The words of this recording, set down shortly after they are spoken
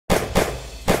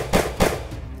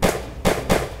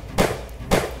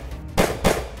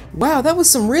Wow, that was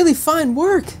some really fine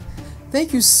work!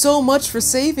 Thank you so much for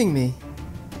saving me.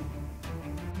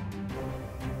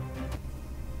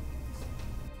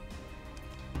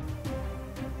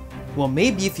 Well,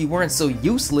 maybe if you weren't so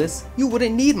useless, you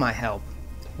wouldn't need my help.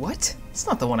 What? It's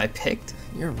not the one I picked.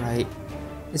 You're right.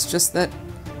 It's just that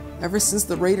ever since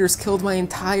the raiders killed my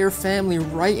entire family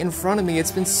right in front of me,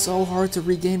 it's been so hard to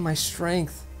regain my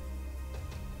strength.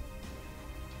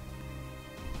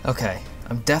 Okay,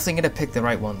 I'm definitely gonna pick the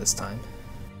right one this time.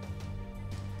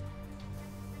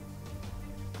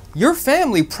 Your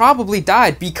family probably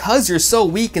died because you're so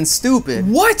weak and stupid.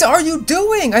 What are you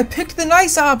doing? I picked the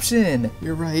nice option.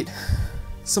 You're right.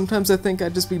 Sometimes I think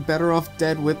I'd just be better off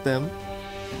dead with them.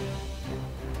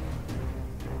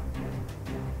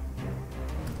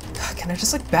 Can I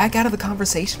just like back out of the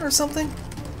conversation or something?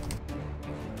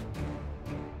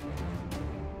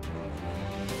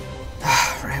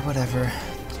 Right, whatever.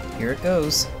 Here it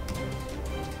goes.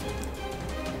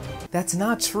 That's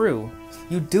not true.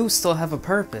 You do still have a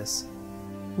purpose.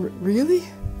 Really?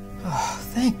 Oh,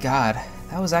 thank God.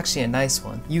 That was actually a nice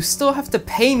one. You still have to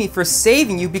pay me for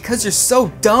saving you because you're so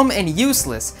dumb and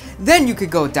useless. Then you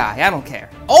could go die, I don't care.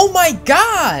 Oh my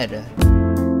God!